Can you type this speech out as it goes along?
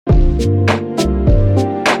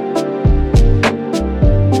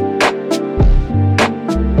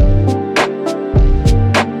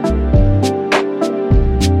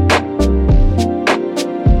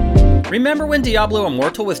Remember when Diablo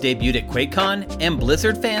Immortal was debuted at QuakeCon and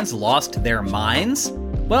Blizzard fans lost their minds?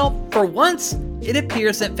 Well, for once, it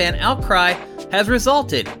appears that fan outcry has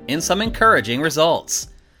resulted in some encouraging results.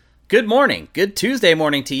 Good morning, good Tuesday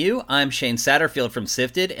morning to you. I'm Shane Satterfield from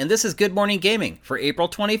Sifted, and this is Good Morning Gaming for April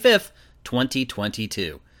 25th,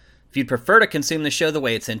 2022. If you'd prefer to consume the show the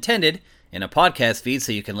way it's intended, in a podcast feed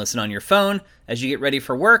so you can listen on your phone as you get ready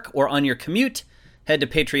for work or on your commute, head to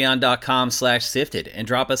patreon.com/sifted and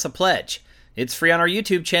drop us a pledge. It's free on our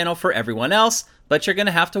YouTube channel for everyone else, but you're going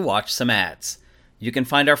to have to watch some ads. You can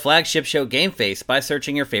find our flagship show Game Face by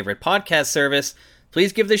searching your favorite podcast service.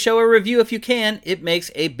 Please give the show a review if you can. It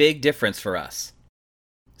makes a big difference for us.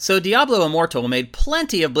 So Diablo Immortal made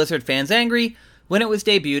plenty of Blizzard fans angry when it was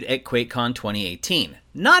debuted at QuakeCon 2018.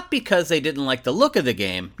 Not because they didn't like the look of the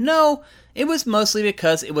game. No, it was mostly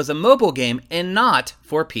because it was a mobile game and not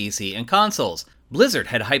for PC and consoles. Blizzard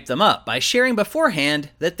had hyped them up by sharing beforehand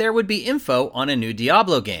that there would be info on a new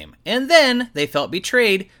Diablo game, and then they felt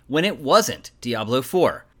betrayed when it wasn't Diablo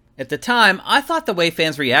 4. At the time, I thought the way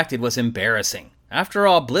fans reacted was embarrassing. After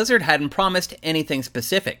all, Blizzard hadn't promised anything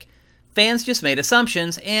specific. Fans just made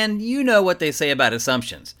assumptions, and you know what they say about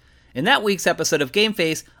assumptions. In that week's episode of Game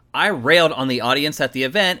Face, I railed on the audience at the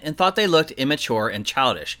event and thought they looked immature and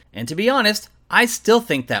childish. And to be honest, I still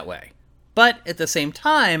think that way. But at the same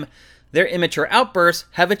time, their immature outbursts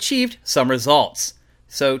have achieved some results.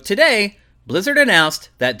 So today, Blizzard announced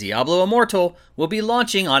that Diablo Immortal will be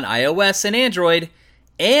launching on iOS and Android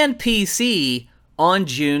and PC on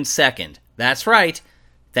June 2nd. That's right.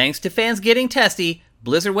 Thanks to fans getting testy,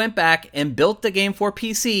 Blizzard went back and built the game for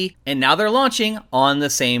PC, and now they're launching on the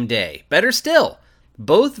same day. Better still,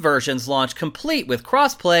 both versions launch complete with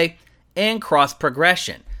crossplay and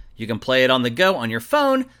cross-progression. You can play it on the go on your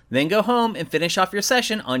phone, then go home and finish off your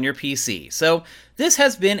session on your PC. So this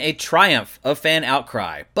has been a triumph of fan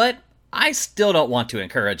outcry, but I still don't want to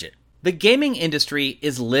encourage it. The gaming industry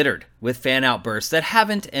is littered with fan outbursts that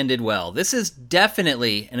haven't ended well. This is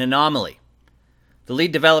definitely an anomaly. The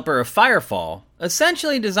lead developer of Firefall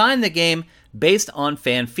essentially designed the game based on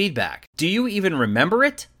fan feedback. Do you even remember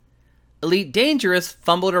it? Elite Dangerous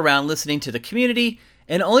fumbled around listening to the community,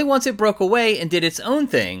 and only once it broke away and did its own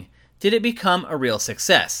thing did it become a real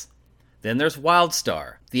success. Then there's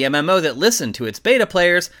WildStar, the MMO that listened to its beta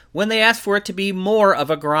players when they asked for it to be more of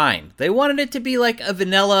a grind. They wanted it to be like a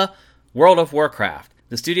vanilla World of Warcraft.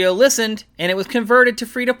 The studio listened, and it was converted to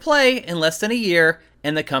free-to-play in less than a year,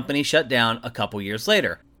 and the company shut down a couple years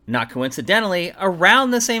later. Not coincidentally, around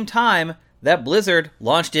the same time that Blizzard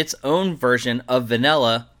launched its own version of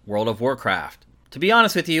vanilla World of Warcraft. To be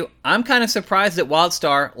honest with you, I'm kind of surprised that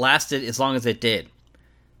WildStar lasted as long as it did.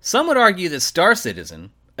 Some would argue that Star Citizen,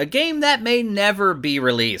 a game that may never be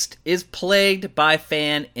released, is plagued by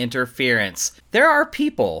fan interference. There are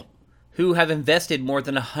people who have invested more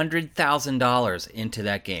than $100,000 into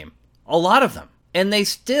that game. A lot of them. And they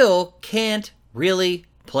still can't really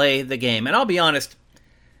play the game. And I'll be honest,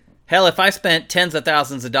 hell, if I spent tens of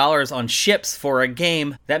thousands of dollars on ships for a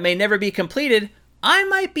game that may never be completed, I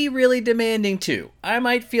might be really demanding too. I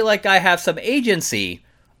might feel like I have some agency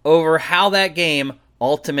over how that game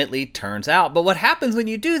ultimately turns out. But what happens when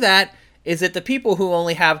you do that is that the people who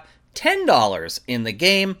only have $10 in the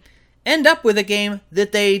game end up with a game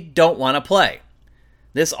that they don't want to play.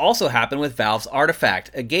 This also happened with Valve's Artifact,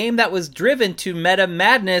 a game that was driven to meta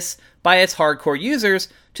madness by its hardcore users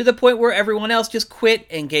to the point where everyone else just quit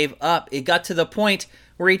and gave up. It got to the point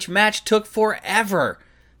where each match took forever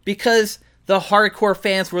because the hardcore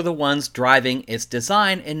fans were the ones driving its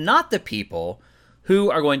design and not the people who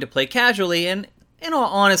are going to play casually and, in all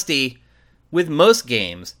honesty, with most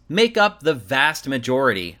games, make up the vast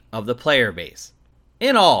majority of the player base.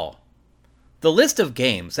 In all, the list of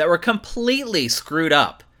games that were completely screwed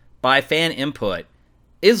up by fan input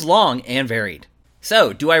is long and varied.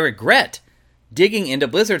 So, do I regret digging into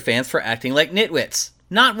Blizzard fans for acting like nitwits?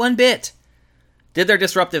 Not one bit. Did their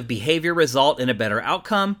disruptive behavior result in a better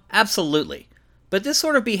outcome? Absolutely. But this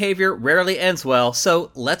sort of behavior rarely ends well,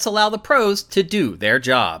 so let's allow the pros to do their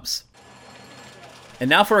jobs. And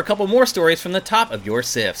now for a couple more stories from the top of your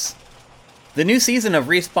SIFs. The new season of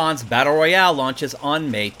Respawn's Battle Royale launches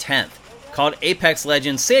on May 10th. Called Apex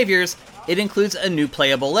Legends Saviors, it includes a new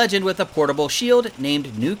playable legend with a portable shield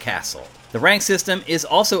named Newcastle. The rank system is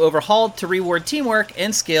also overhauled to reward teamwork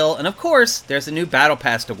and skill, and of course, there's a new battle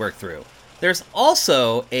pass to work through. There's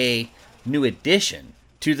also a new addition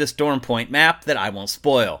to the Stormpoint map that I won't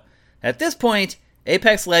spoil. At this point,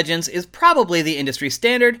 Apex Legends is probably the industry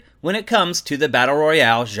standard when it comes to the Battle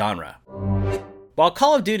Royale genre. While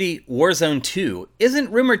Call of Duty Warzone 2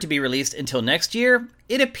 isn't rumored to be released until next year,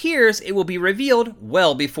 it appears it will be revealed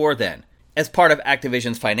well before then. As part of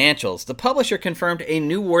Activision's financials, the publisher confirmed a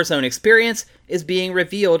new Warzone experience is being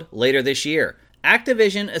revealed later this year.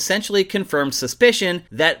 Activision essentially confirmed suspicion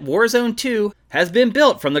that Warzone 2 has been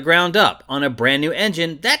built from the ground up on a brand new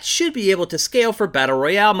engine that should be able to scale for Battle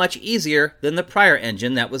Royale much easier than the prior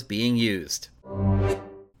engine that was being used.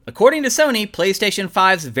 According to Sony, PlayStation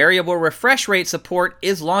 5's variable refresh rate support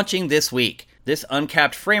is launching this week. This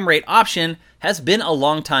uncapped frame rate option has been a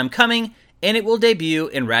long time coming, and it will debut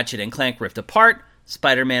in Ratchet & Clank Rift Apart,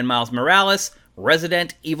 Spider-Man Miles Morales,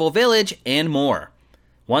 Resident Evil Village, and more.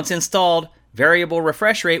 Once installed, variable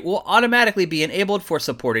refresh rate will automatically be enabled for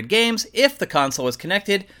supported games if the console is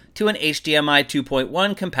connected to an HDMI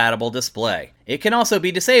 2.1 compatible display. It can also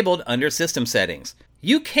be disabled under system settings.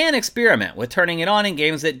 You can experiment with turning it on in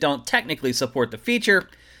games that don't technically support the feature.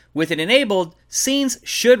 With it enabled, scenes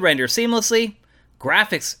should render seamlessly,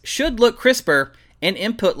 graphics should look crisper, and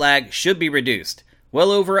input lag should be reduced.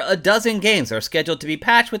 Well over a dozen games are scheduled to be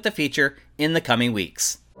patched with the feature in the coming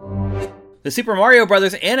weeks. The Super Mario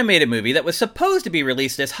Bros. Animated movie that was supposed to be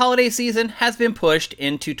released this holiday season has been pushed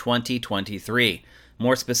into 2023.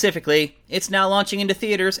 More specifically, it's now launching into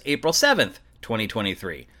theaters April 7th,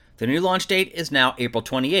 2023. The new launch date is now April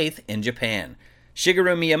 28th in Japan.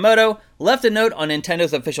 Shigeru Miyamoto left a note on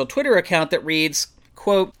Nintendo's official Twitter account that reads,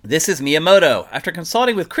 quote, "This is Miyamoto. After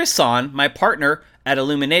consulting with Chris Son, my partner at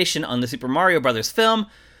Illumination on the Super Mario Bros. Film,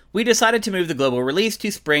 we decided to move the global release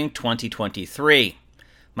to spring 2023.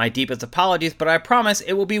 My deepest apologies, but I promise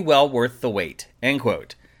it will be well worth the wait." End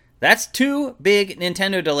quote. That's two big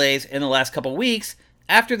Nintendo delays in the last couple weeks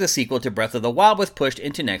after the sequel to Breath of the Wild was pushed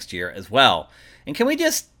into next year as well. And can we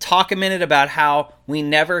just talk a minute about how we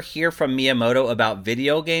never hear from Miyamoto about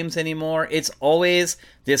video games anymore? It's always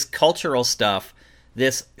this cultural stuff,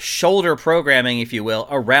 this shoulder programming, if you will,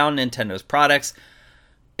 around Nintendo's products.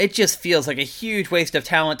 It just feels like a huge waste of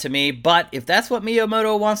talent to me, but if that's what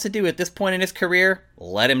Miyamoto wants to do at this point in his career,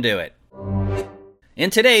 let him do it. In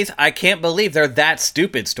today's I Can't Believe They're That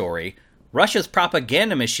Stupid story, Russia's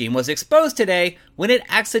propaganda machine was exposed today when it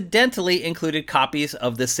accidentally included copies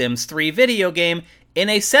of The Sims 3 video game in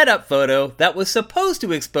a setup photo that was supposed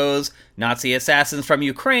to expose Nazi assassins from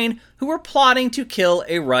Ukraine who were plotting to kill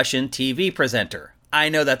a Russian TV presenter. I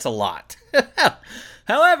know that's a lot.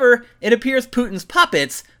 However, it appears Putin's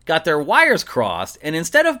puppets got their wires crossed, and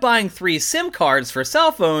instead of buying 3 SIM cards for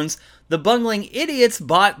cell phones, the bungling idiots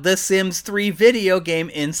bought the Sims 3 video game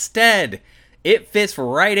instead. It fits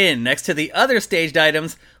right in next to the other staged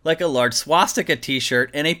items like a large swastika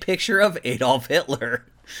t-shirt and a picture of Adolf Hitler.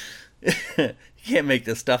 You can't make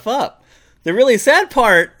this stuff up. The really sad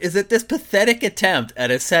part is that this pathetic attempt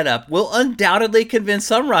at a setup will undoubtedly convince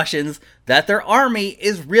some Russians that their army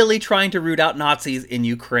is really trying to root out Nazis in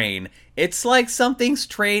Ukraine. It's like something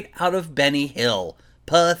straight out of Benny Hill.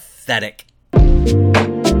 Pathetic.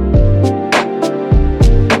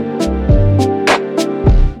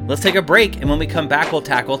 Let's take a break, and when we come back, we'll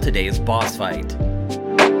tackle today's boss fight.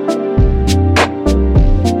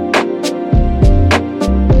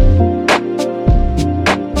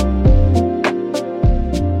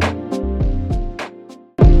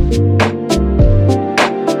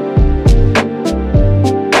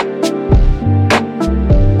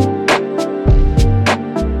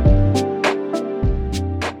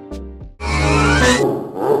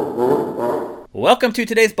 Welcome to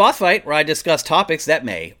today's boss fight, where I discuss topics that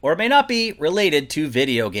may or may not be related to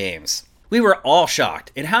video games. We were all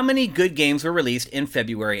shocked at how many good games were released in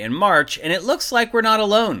February and March, and it looks like we're not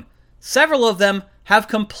alone. Several of them have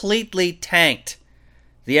completely tanked.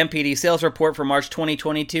 The NPD sales report for March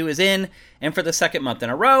 2022 is in, and for the second month in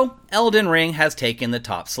a row, Elden Ring has taken the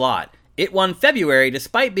top slot. It won February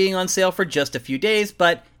despite being on sale for just a few days,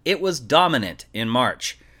 but it was dominant in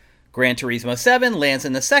March. Gran Turismo 7 lands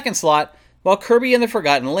in the second slot, while Kirby and the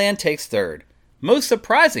Forgotten Land takes third. Most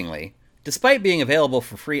surprisingly, despite being available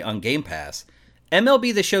for free on Game Pass,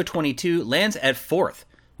 MLB The Show 22 lands at fourth,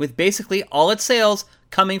 with basically all its sales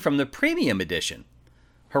coming from the Premium Edition.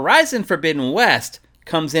 Horizon Forbidden West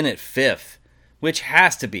comes in at fifth, which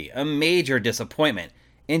has to be a major disappointment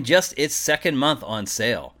in just its second month on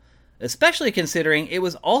sale, especially considering it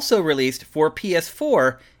was also released for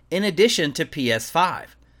PS4 in addition to PS5.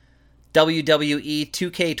 WWE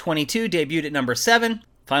 2K22 debuted at number 7,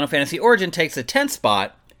 Final Fantasy Origin takes the 10th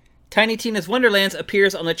spot, Tiny Tina's Wonderlands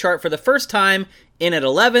appears on the chart for the first time in at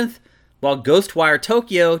 11th, while Ghostwire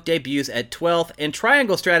Tokyo debuts at 12th, and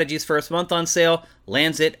Triangle Strategy's first month on sale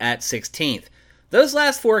lands it at 16th. Those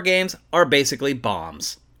last 4 games are basically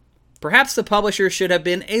bombs. Perhaps the publishers should have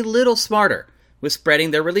been a little smarter with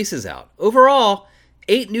spreading their releases out. Overall,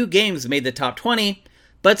 8 new games made the top 20,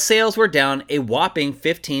 but sales were down a whopping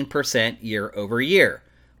 15% year over year.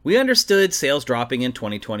 We understood sales dropping in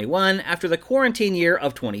 2021 after the quarantine year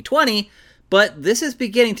of 2020, but this is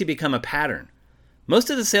beginning to become a pattern. Most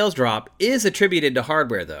of the sales drop is attributed to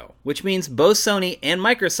hardware though, which means both Sony and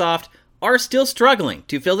Microsoft are still struggling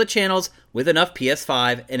to fill the channels with enough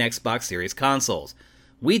PS5 and Xbox Series consoles.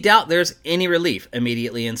 We doubt there's any relief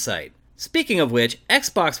immediately in sight. Speaking of which,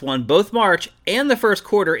 Xbox won both March and the first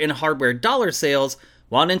quarter in hardware dollar sales,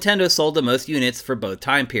 while Nintendo sold the most units for both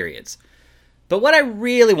time periods. But what I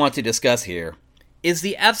really want to discuss here is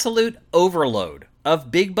the absolute overload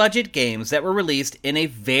of big budget games that were released in a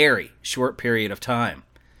very short period of time.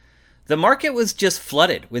 The market was just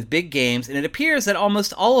flooded with big games, and it appears that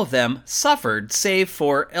almost all of them suffered, save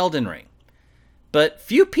for Elden Ring. But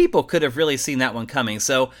few people could have really seen that one coming,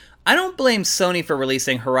 so I don't blame Sony for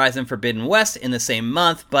releasing Horizon Forbidden West in the same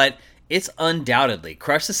month, but it's undoubtedly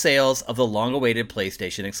crushed the sales of the long-awaited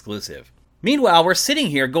PlayStation exclusive. Meanwhile, we're sitting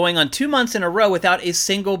here going on 2 months in a row without a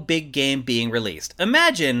single big game being released.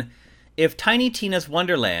 Imagine if Tiny Tina's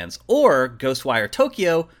Wonderlands or Ghostwire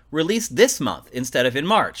Tokyo released this month instead of in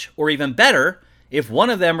March, or even better, if one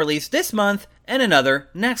of them released this month and another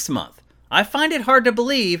next month. I find it hard to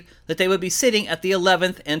believe that they would be sitting at the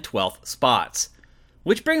 11th and 12th spots.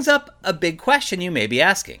 Which brings up a big question you may be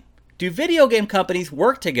asking. Do video game companies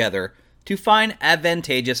work together to find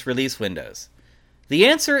advantageous release windows? The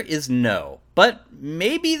answer is no, but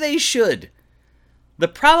maybe they should. The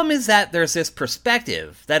problem is that there's this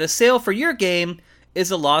perspective that a sale for your game is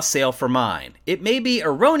a lost sale for mine. It may be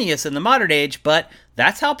erroneous in the modern age, but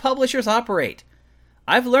that's how publishers operate.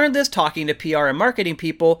 I've learned this talking to PR and marketing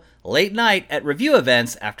people late night at review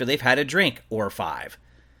events after they've had a drink or 5.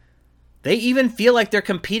 They even feel like they're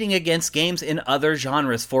competing against games in other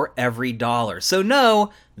genres for every dollar. So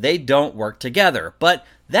no, they don't work together. But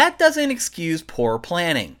that doesn't excuse poor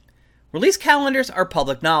planning. Release calendars are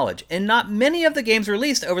public knowledge, and not many of the games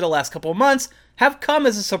released over the last couple months have come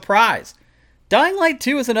as a surprise. Dying Light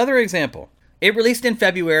 2 is another example. It released in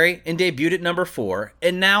February and debuted at number 4,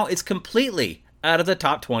 and now it's completely out of the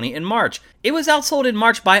top 20 in March. It was outsold in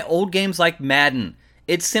March by old games like Madden.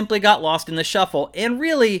 It simply got lost in the shuffle, and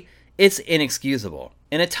really, it's inexcusable.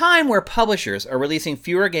 In a time where publishers are releasing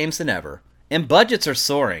fewer games than ever, and budgets are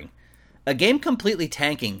soaring, a game completely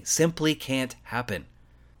tanking simply can't happen.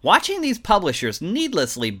 Watching these publishers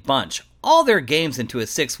needlessly bunch all their games into a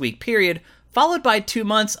 6-week period, followed by 2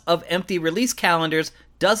 months of empty release calendars,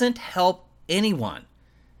 doesn't help anyone.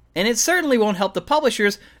 And it certainly won't help the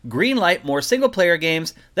publishers greenlight more single-player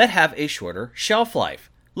games that have a shorter shelf life.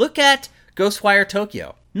 Look at Ghostwire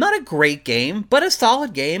Tokyo. Not a great game, but a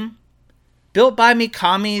solid game. Built by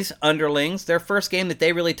Mikami's underlings, their first game that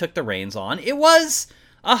they really took the reins on. It was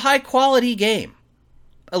a high-quality game.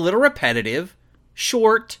 A little repetitive,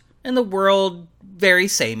 short, and the world very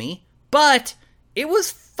samey. But it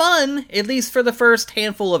was fun, at least for the first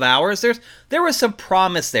handful of hours. There was some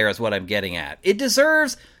promise there is what I'm getting at. It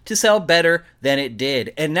deserves to sell better than it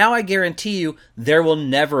did. And now I guarantee you there will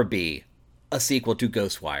never be a sequel to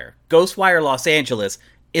Ghostwire. Ghostwire Los Angeles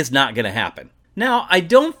is not going to happen. Now, I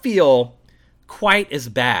don't feel quite as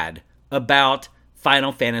bad about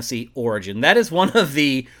Final Fantasy Origin. That is one of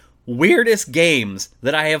the weirdest games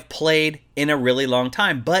that I have played in a really long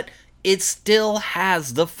time, but it still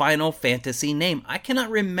has the Final Fantasy name. I cannot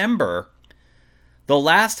remember the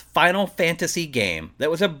last Final Fantasy game that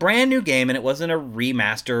was a brand new game, and it wasn't a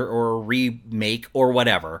remaster or a remake or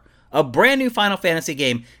whatever. A brand new Final Fantasy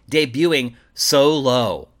game debuting so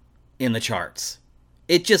low in the charts.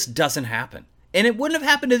 It just doesn't happen. And it wouldn't have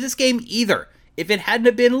happened to this game either if it hadn't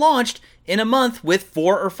have been launched in a month with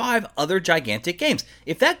 4 or 5 other gigantic games.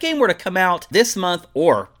 If that game were to come out this month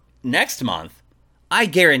or next month, I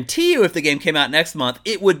guarantee you if the game came out next month,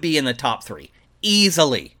 it would be in the top 3.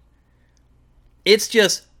 Easily. It's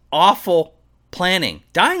just awful planning.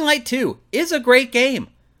 Dying Light 2 is a great game.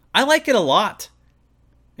 I like it a lot.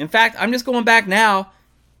 In fact, I'm just going back now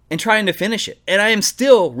and trying to finish it, and I am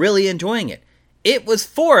still really enjoying it. It was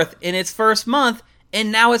 4th in its first month,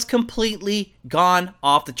 and now it's completely gone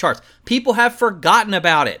off the charts. People have forgotten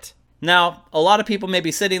about it. Now, a lot of people may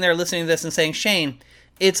be sitting there listening to this and saying, Shane,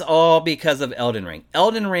 it's all because of Elden Ring.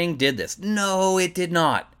 Elden Ring did this. No, it did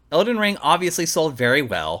not. Elden Ring obviously sold very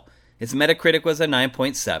well. Its Metacritic was a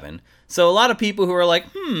 9.7. So a lot of people who are like,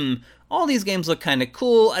 all these games look kind of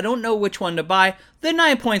cool. I don't know which one to buy. The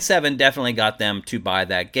 9.7 definitely got them to buy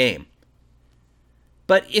that game.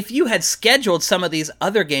 But if you had scheduled some of these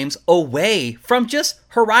other games away from just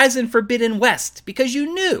Horizon Forbidden West, because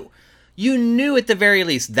you knew at the very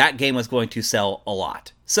least that game was going to sell a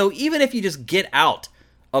lot. So even if you just get out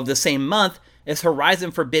of the same month as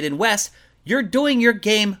Horizon Forbidden West, you're doing your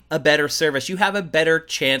game a better service. You have a better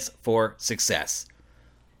chance for success.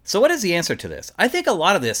 So what is the answer to this? I think a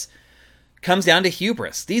lot of this comes down to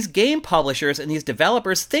hubris. These game publishers and these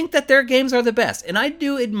developers think that their games are the best, and I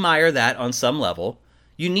do admire that on some level.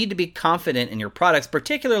 You need to be confident in your products,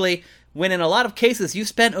 particularly when in a lot of cases you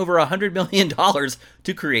spent over $100 million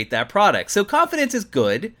to create that product. So confidence is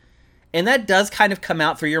good, and that does kind of come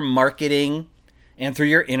out through your marketing and through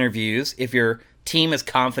your interviews if your team is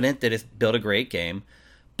confident that it's built a great game.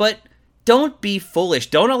 But don't be foolish.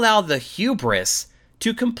 Don't allow the hubris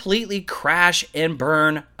to completely crash and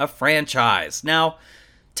burn a franchise. Now,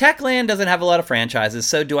 Techland doesn't have a lot of franchises,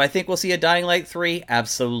 so do I think we'll see a Dying Light 3?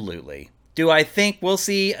 Absolutely. Do I think we'll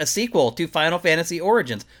see a sequel to Final Fantasy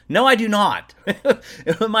Origins? No, I do not.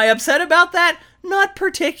 Am I upset about that? Not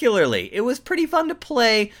particularly. It was pretty fun to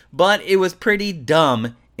play, but it was pretty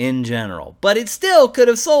dumb in general. But it still could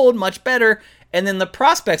have sold much better, and then the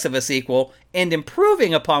prospects of a sequel and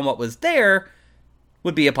improving upon what was there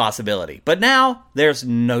would be a possibility. But now, there's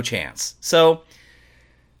no chance. So,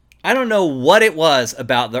 I don't know what it was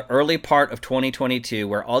about the early part of 2022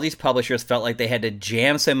 where all these publishers felt like they had to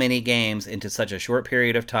jam so many games into such a short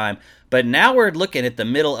period of time. But now we're looking at the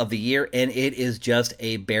middle of the year and it is just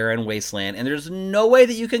a barren wasteland. And there's no way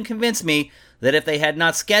that you can convince me that if they had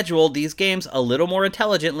not scheduled these games a little more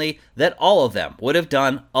intelligently, that all of them would have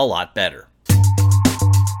done a lot better.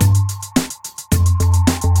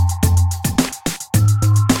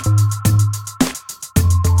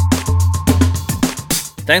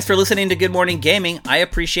 Thanks for listening to Good Morning Gaming. I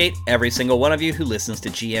appreciate every single one of you who listens to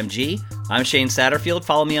GMG. I'm Shane Satterfield.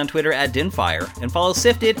 Follow me on Twitter at Dinfire and follow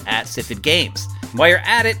Sifted at Sifted Games. While you're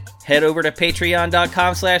at it, head over to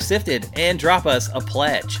patreon.com/Sifted and drop us a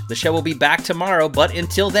pledge. The show will be back tomorrow, but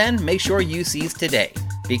until then, make sure you seize today,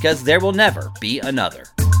 because there will never be another.